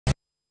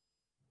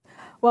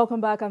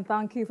Welcome back and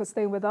thank you for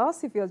staying with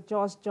us. If you're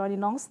just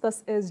joining us,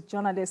 this is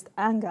Journalist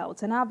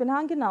Hangout, and I've been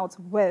hanging out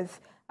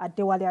with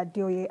Adewale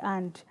Adeoye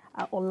and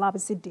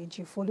Olabisi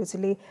Deji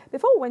Folutile.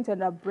 Before we went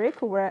on a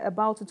break, we were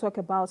about to talk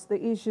about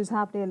the issues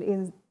happening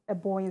in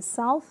Ebonyi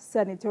South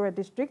Senatorial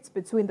District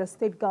between the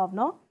state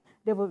governor,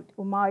 David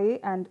Umahi,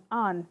 and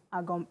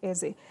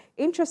Agom-Eze.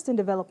 Interesting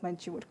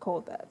development, you would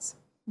call that.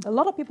 A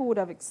lot of people would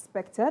have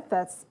expected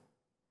that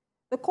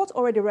the court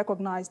already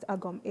recognized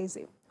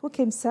Agom-Eze, who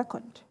came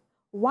second.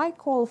 Why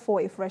call for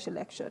a fresh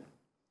election?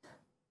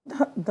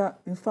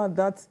 In fact,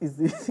 that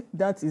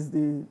is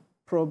the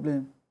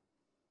problem.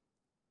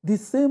 The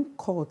same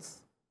court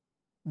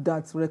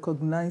that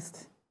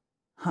recognized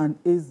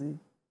Eze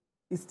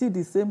is still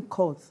the same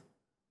court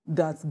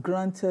that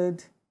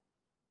granted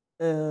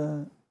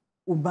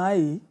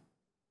Umahi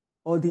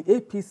or the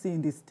APC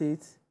in the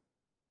state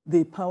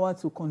the power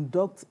to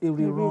conduct a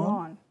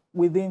rerun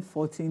within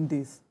 14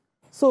 days.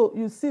 So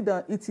you see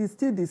that it is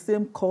still the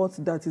same court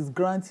that is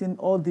granting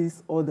all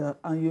this order,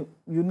 and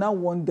you now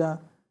wonder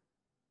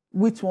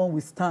which one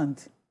will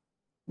stand.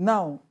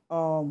 Now,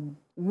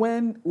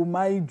 when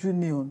Umahi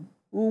Jr.,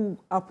 who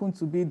happened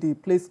to be the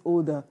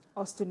placeholder,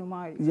 Austin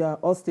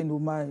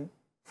Umahi,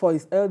 for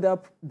his elder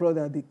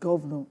brother, the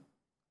governor,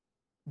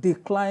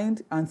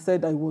 declined and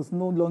said I was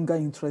no longer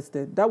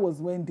interested. That was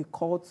when the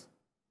court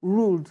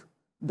ruled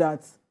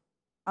that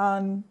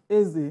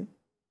Eze,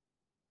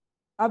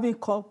 having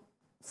come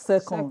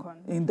second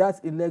in that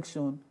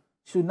election,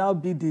 should now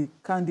be the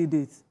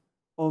candidate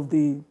of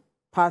the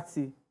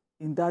party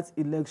in that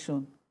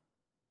election.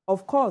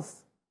 Of course,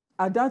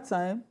 at that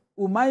time,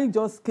 Umahi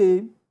just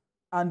came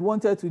and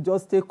wanted to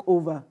just take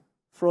over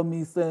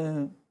from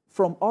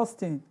from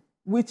Austin,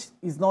 which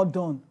is not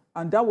done.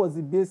 And that was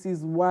the basis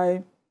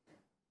why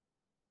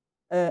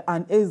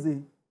Eze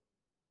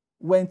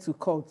went to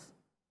court.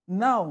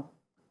 Now,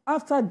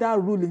 after that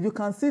ruling, you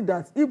can see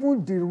that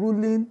even the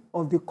ruling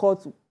of the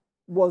court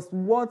was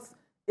what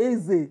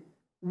Eze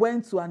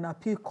went to an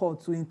appeal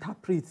court to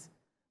interpret,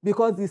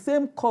 because the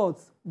same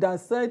court that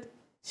said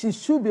she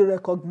should be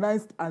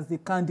recognized as the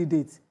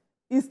candidate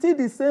is still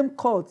the same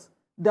court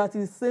that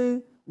is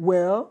saying,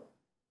 well,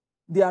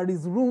 there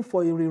is room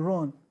for a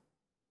rerun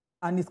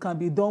and it can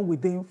be done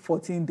within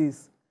 14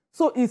 days.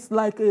 So it's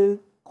like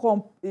it's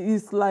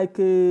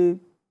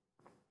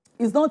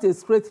not a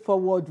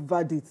straightforward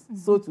verdict,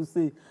 so to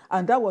say.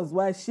 And that was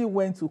why she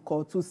went to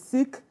court to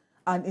seek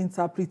an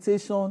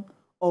interpretation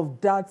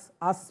of that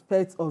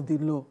aspect of the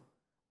law.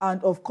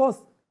 And of course,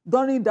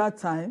 during that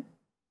time,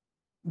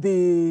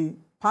 the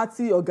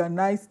party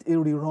organized a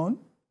rerun,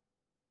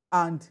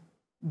 and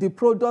the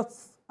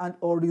products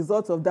or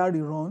result of that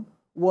rerun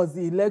was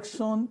the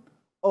election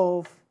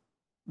of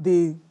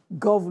the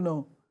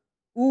governor,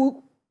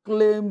 who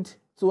claimed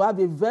to have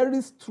a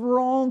very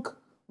strong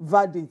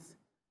verdict,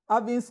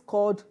 having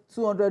scored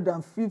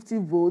 250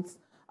 votes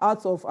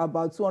out of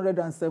about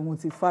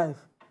 275.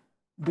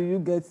 Do you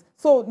get?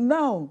 So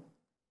now,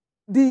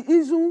 the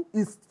issue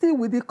is still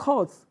with the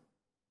courts.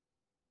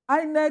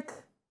 INEC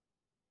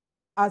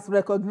has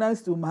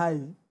recognized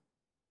Umahi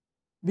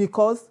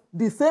because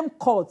the same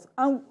court,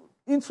 and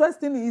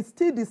interestingly, it's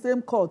still the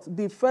same court,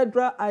 the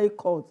Federal High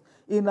Court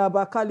in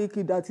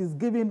Abakaliki, that is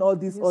giving all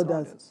these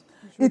orders.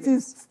 It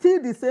is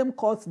still the same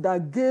court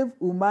that gave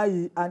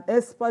Umahi an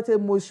ex parte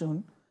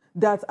motion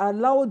that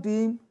allowed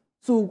him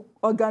to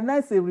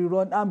organize a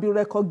rerun and be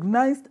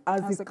recognized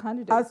as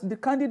the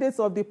candidates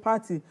of the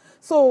party.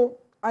 So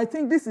I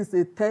think this is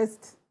a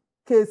test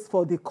case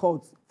for the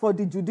court, for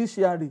the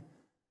judiciary,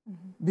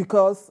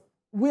 because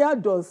where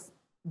does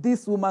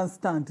this woman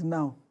stand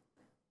now?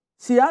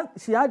 She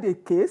had a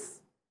case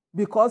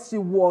because she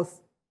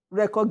was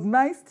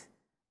recognized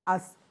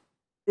as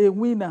a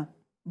winner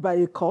by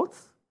a court,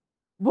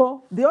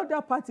 but the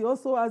other party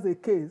also has a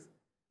case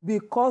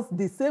because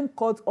the same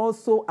court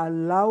also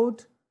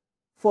allowed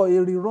for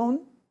a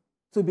rerun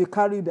to be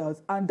carried out,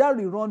 and that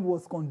rerun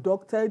was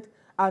conducted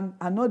and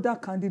another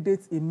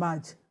candidate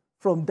emerged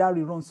from that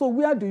rerun. So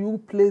where do you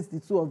place the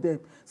two of them?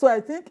 So I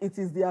think it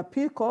is the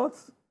appeal court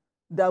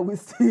that will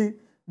still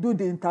do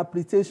the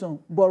interpretation.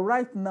 But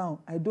right now,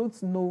 I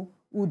don't know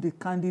who the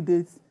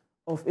candidate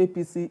of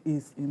APC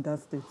is in that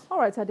state. All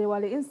right,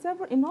 Adewale,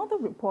 in other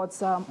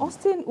reports,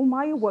 Austin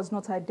Umahi was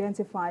not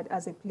identified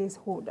as a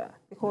placeholder,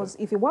 because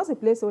if he was a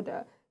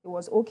placeholder, it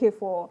was okay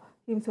for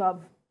him to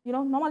have,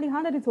 normally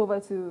handed it over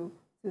to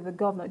the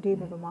governor,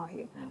 David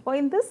Umahi. But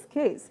in this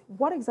case,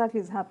 what exactly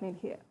is happening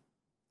here?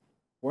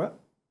 Well,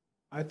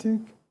 I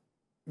think,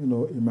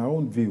 in my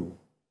own view,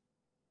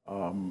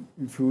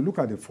 if you look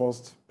at the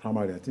first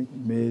primary, I think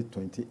May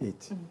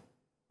 28,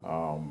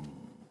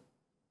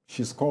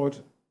 she scored,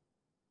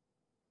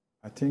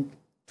 I think,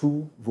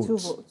 2 votes. 2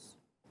 votes.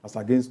 As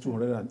against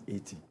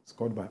 280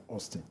 scored by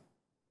Austin.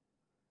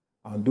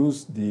 And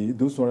those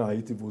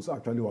 280 votes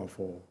actually were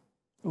for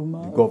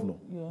the governor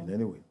in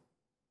any way.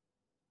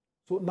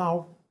 So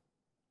now,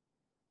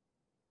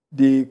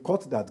 the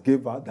court that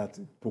gave her, that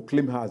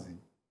proclaimed her as the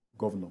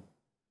governor,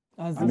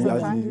 as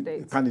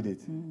the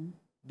candidate,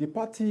 the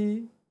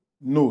party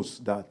knows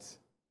that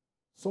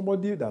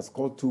somebody that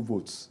scored 2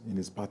 votes in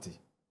his party,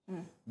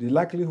 the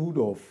likelihood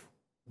of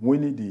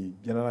winning the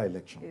general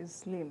election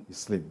is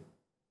slim.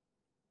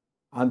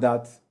 And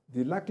that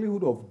the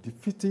likelihood of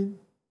defeating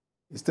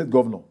a state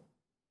governor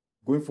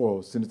going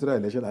for senatorial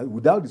election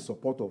without the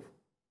support of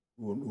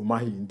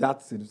Umahi in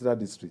that senatorial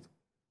district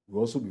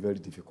will also be very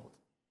difficult.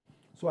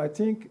 So I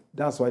think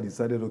that's why I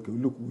decided, okay,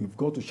 look, we've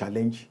got to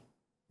challenge,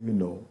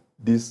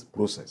 this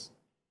process.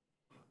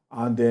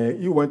 And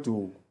he went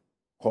to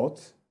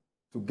court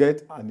to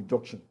get an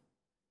injunction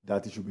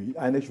that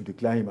INEC should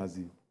declare him as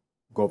the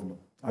governor.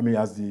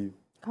 As the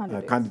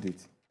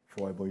candidate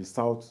for Ebonyi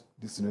South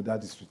Senatorial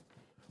District.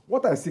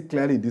 What I see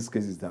clearly in this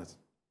case is that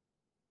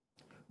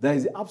there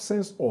is the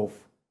absence of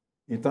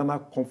internal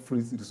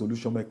conflict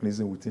resolution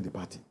mechanism within the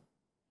party.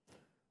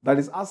 There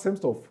is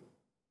absence of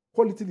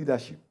quality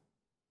leadership,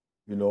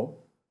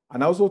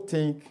 And I also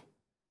think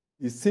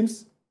it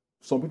seems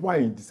some people are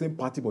in the same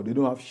party, but they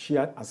don't have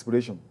shared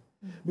aspiration.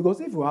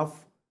 Because if you have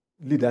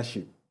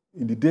leadership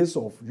in the days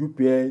of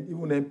UPN,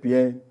 even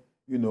MPN,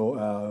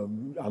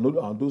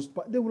 and those,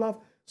 they will have,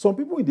 some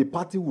people in the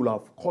party will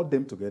have called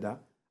them together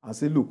and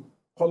say, look,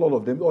 call all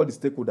of them, all the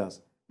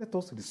stakeholders, let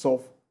us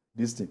resolve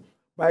this thing.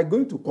 By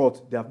going to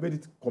court, they have made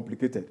it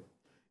complicated.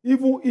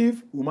 Even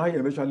if Umahi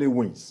eventually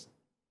wins,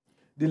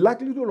 the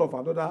likelihood of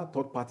another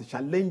third party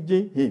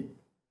challenging him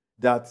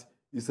that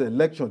his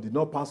election did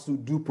not pass through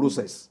due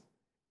process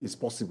is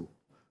possible.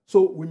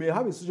 So we may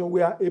have a situation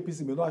where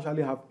APC may not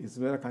actually have a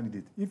similar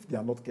candidate if they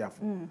are not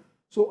careful.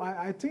 So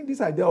I think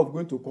this idea of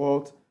going to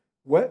court,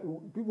 where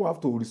people have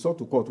to resort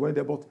to court when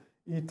but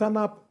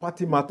internal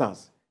party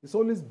matters, it's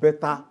always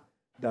better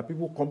that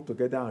people come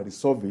together and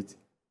resolve it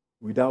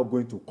without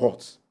going to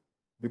court,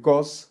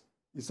 because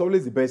it's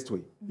always the best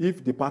way.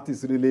 If the party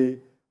is really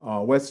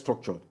well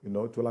structured, it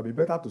will be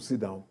better to sit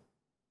down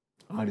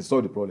and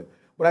resolve the problem.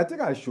 But I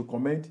think I should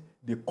commend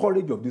the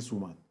courage of this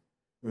woman,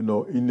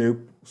 in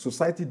a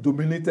society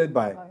dominated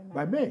by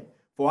men,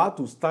 for her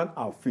to stand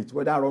her feet,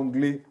 whether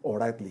wrongly or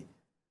rightly,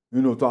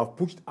 to have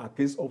pushed her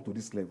case up to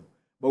this level.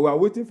 But we are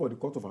waiting for the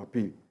Court of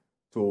Appeal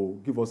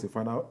to give us a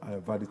final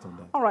verdict on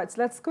that. All right,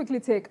 let's quickly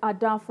take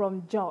Ada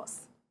from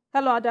Jos.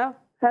 Hello, Ada.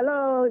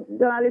 Hello,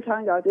 journalist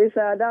hangout. It's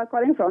Ada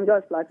calling from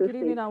Jos, Plateau State. Good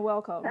evening and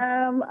welcome.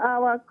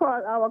 Our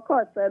court,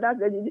 that's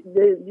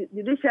the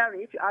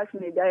judiciary, if you ask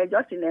me, they are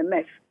just in a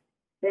mess.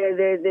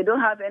 They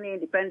don't have any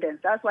independence.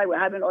 That's why we're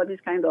having all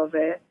these kind of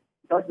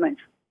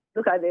judgments.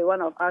 Look at the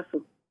one of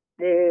ASU.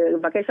 The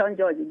vacation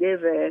judge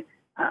gave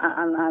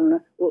an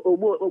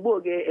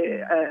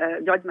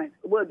Oboge judgment.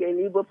 Oboge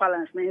in Igbo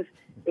parlance means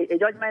a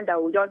judgment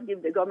that will just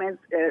give the government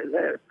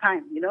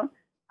time,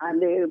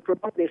 and they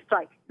promote the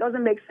strike.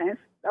 Doesn't make sense.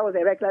 That was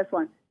a reckless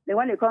one. Then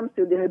when it comes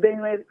to the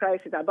Ebonyi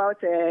crisis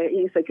about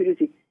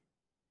insecurity,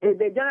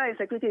 the general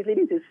insecurity is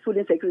leading to food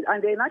insecurity,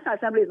 and the National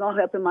Assembly is not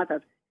helping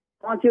matters.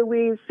 Until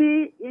we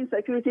see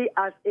insecurity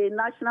as a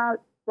national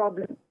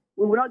problem,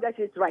 we will not get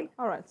it right.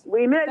 All right.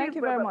 Thank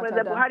you very much.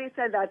 President Buhari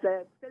said that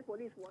state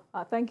police was...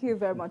 Thank you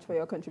very much for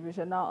your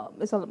contribution. Now,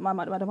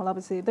 Madam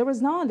Olabisi, there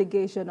is now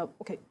allegation of,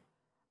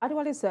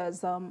 Adewale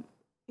says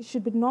it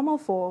should be normal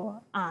for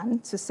Anne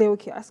to say,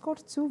 okay, I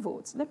scored 2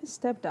 votes. Let me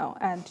step down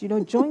and,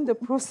 join the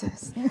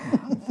process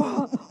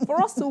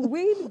for us to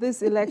win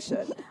this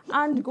election.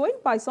 And going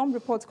by some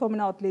reports coming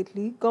out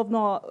lately,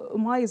 Governor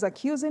Umahi is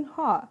accusing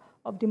her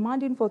of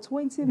demanding for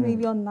 20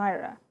 million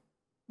naira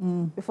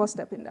before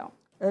stepping down.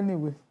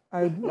 Anyway,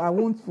 I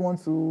won't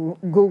want to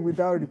go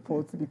without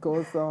reports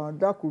because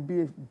that could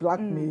be a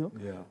blackmail.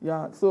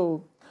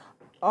 So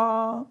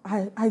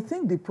I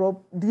think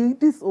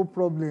this whole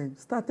problem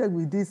started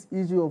with this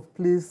issue of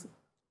place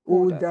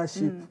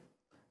ownership.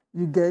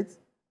 You get?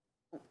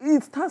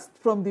 It starts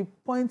from the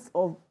point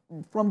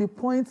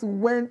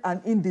when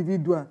an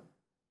individual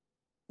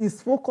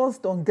is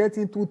focused on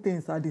getting 2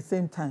 things at the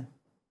same time.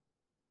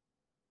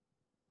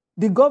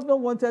 The governor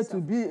wanted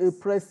to be a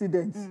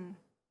president,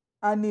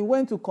 and he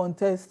went to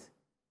contest.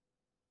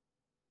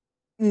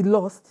 He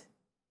lost.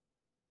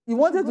 He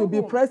wanted to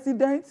be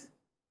president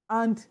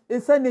and a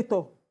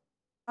senator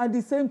at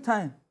the same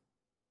time.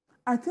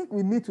 I think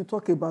we need to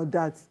talk about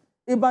that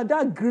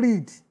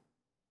greed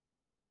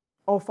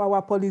of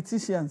our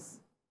politicians.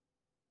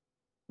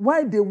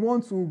 Why they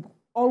want to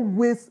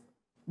always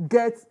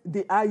get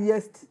the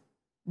highest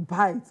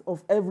bite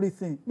of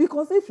everything.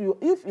 Because if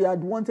he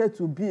had wanted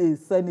to be a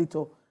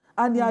senator,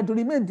 and he had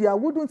remained, there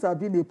wouldn't have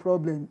been a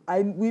problem.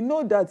 We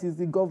know that he's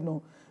the governor.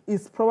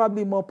 He's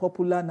probably more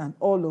popular than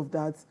all of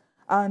that.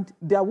 And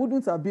there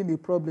wouldn't have been a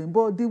problem.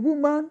 But the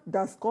woman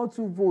that scored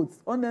 2 votes,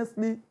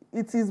 honestly,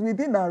 it is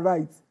within her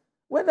rights.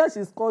 Whether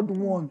she scored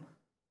 1,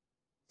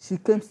 she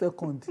came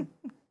second.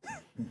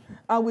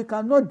 And we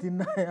cannot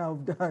deny her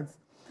of that.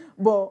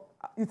 But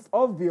it's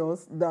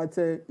obvious that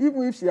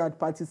even if she had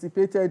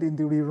participated in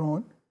the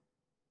rerun,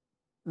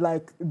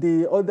 like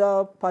the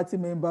other party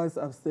members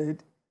have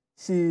said,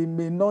 she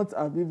may not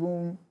have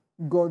even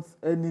got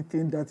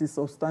anything that is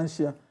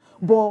substantial.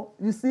 But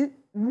you see,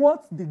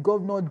 what the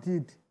governor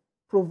did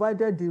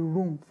provided the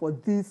room for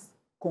this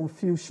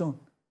confusion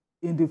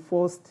in the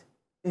first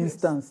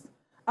instance.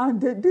 And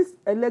this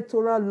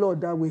electoral law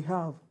that we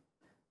have,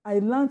 I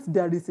learned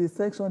there is a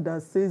section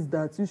that says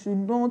that you should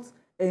not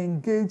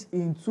engage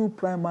in 2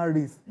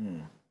 primaries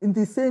in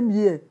the same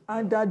year,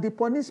 and that the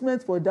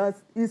punishment for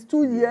that is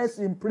 2 years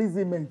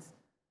imprisonment.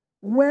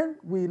 When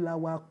will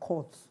our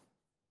court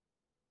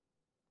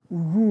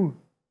rule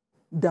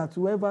that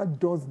whoever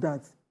does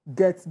that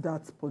gets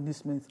that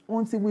punishment?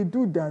 Until we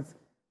do that,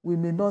 we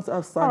may not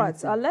have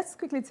sanity. All right, let's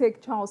quickly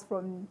take Charles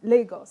from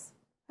Lagos.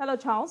 Hello,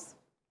 Charles.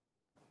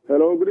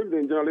 Hello, good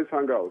evening, journalist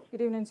Hangout.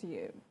 Good evening to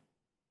you.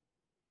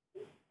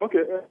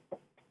 Okay,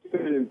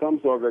 in terms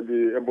of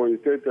the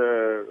Ebonyi State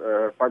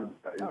fact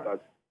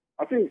that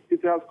I think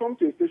it has come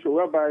to a station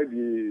whereby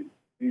the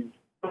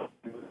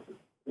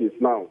is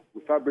now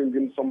we start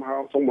bringing some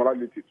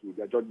morality to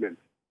their judgment.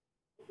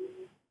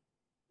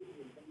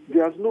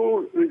 There's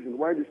no reason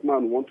why this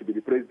man wants to be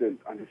the president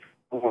and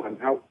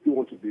how he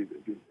wants to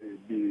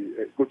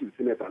go to the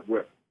Senate as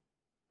well.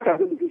 I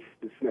don't think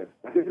the Senate.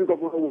 I think the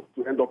governor wants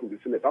to end up in the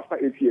Senate.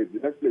 After 8 years, the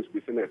next place will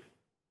be Senate.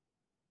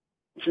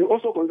 She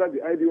also considered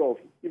the idea of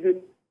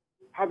even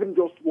having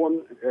just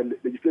one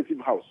legislative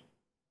house.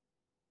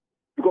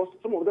 Because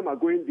some of them are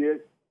going there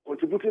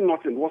contributing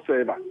nothing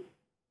whatsoever.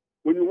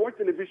 When you watch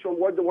television,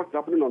 what's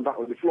happening on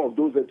the floor of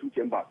those 2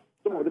 chambers,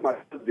 some of them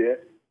are just there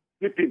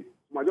sleeping.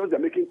 Some are just there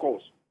making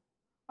calls.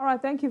 All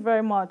right, thank you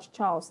very much,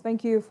 Charles.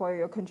 Thank you for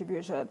your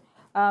contribution.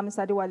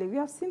 Mr. Adewale, we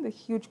have seen the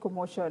huge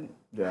commotion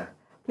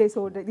this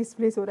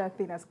placeholder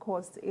thing has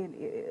caused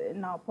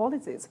in our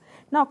politics.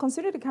 Now,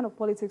 consider the kind of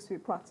politics we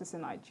practice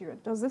in Nigeria.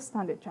 Does this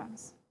stand a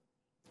chance?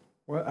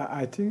 Well,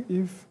 I think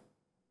if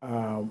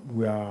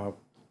we are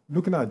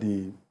looking at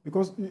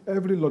because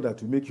every law that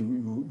you make,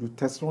 you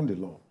test run the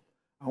law.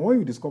 And when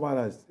you discover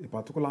that a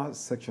particular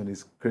section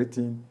is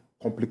creating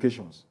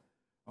complications,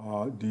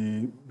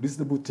 the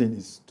reasonable thing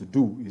is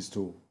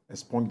to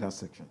expunge that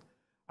section.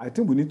 I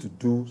think we need to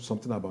do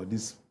something about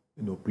this,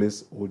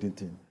 place holding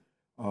thing.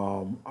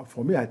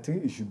 For me, I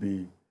think it should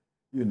be,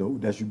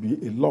 there should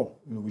be a law.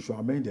 We should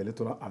amend the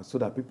Electoral Act so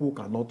that people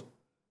cannot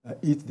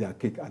eat their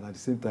cake and at the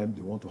same time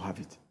they want to have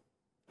it.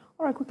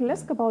 All right, quickly,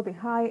 let's talk about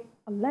the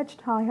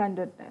alleged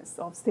high-handedness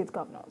of state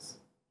governors.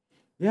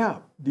 Yeah,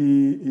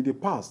 in the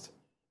past,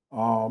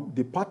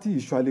 the party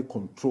is usually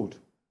controlled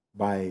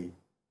by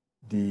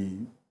the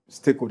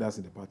stakeholders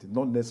in the party,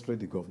 not necessarily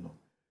the governor.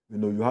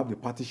 You have the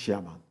party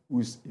chairman, who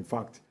is, in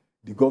fact,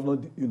 the governor,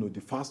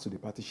 defers to the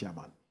party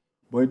chairman.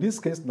 But in this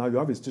case, now you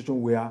have a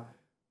situation where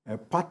a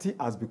party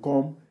has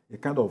become a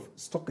kind of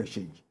stock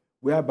exchange,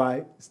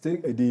 whereby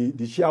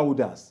the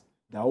shareholders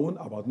that own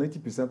about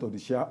 90% of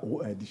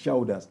the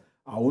shareholders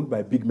are owned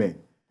by big men.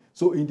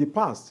 So in the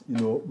past,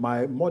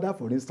 my mother,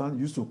 for instance,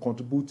 used to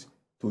contribute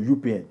to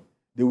UPN.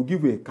 They will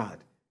give you a card,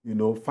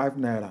 5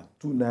 naira,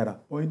 2 naira.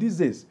 Or in these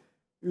days,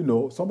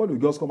 somebody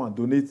will just come and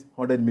donate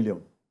 100 million,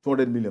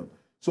 200 million.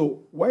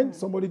 So when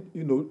somebody,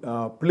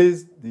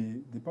 plays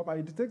the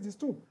property, it takes this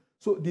too.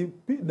 So the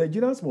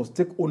Nigerians must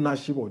take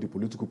ownership of the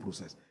political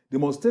process. They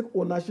must take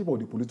ownership of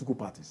the political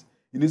parties.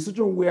 In a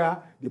situation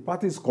where the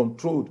party is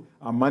controlled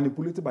and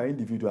manipulated by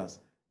individuals,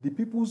 the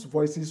people's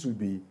voices will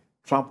be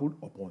trampled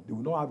upon. They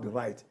will not have the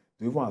right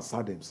to even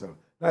assert themselves.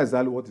 That is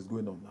exactly what is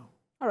going on now.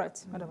 All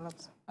right, Madam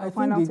Labs. I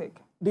think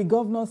the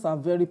governors are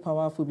very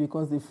powerful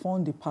because they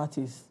fund the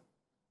parties.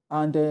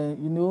 And,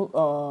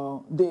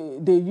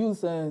 they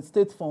use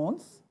state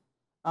funds.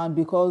 And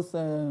because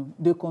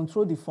they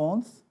control the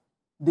funds,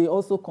 they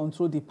also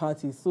control the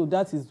parties. So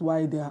that is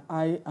why they are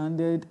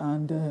high-handed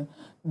and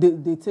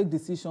they take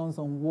decisions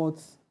on what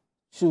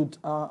should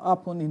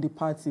happen in the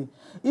party.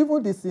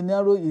 Even the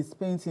scenario is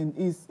painting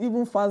is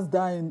even fast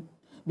dying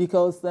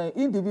because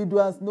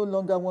individuals no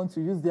longer want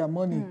to use their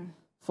money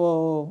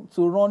to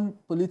run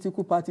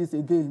political parties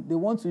again. They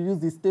want to use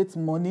the state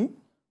money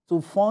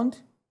to fund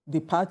the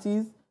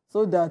parties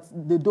so that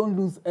they don't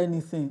lose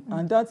anything.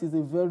 And that is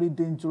a very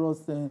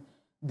dangerous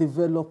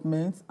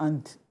development,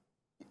 and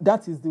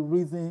that is the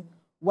reason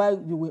why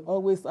you will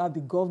always have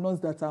the governors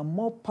that are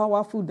more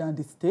powerful than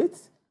the state,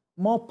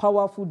 more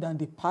powerful than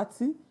the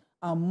party,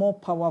 and more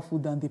powerful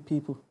than the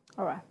people.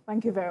 All right,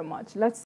 thank you very much. Let's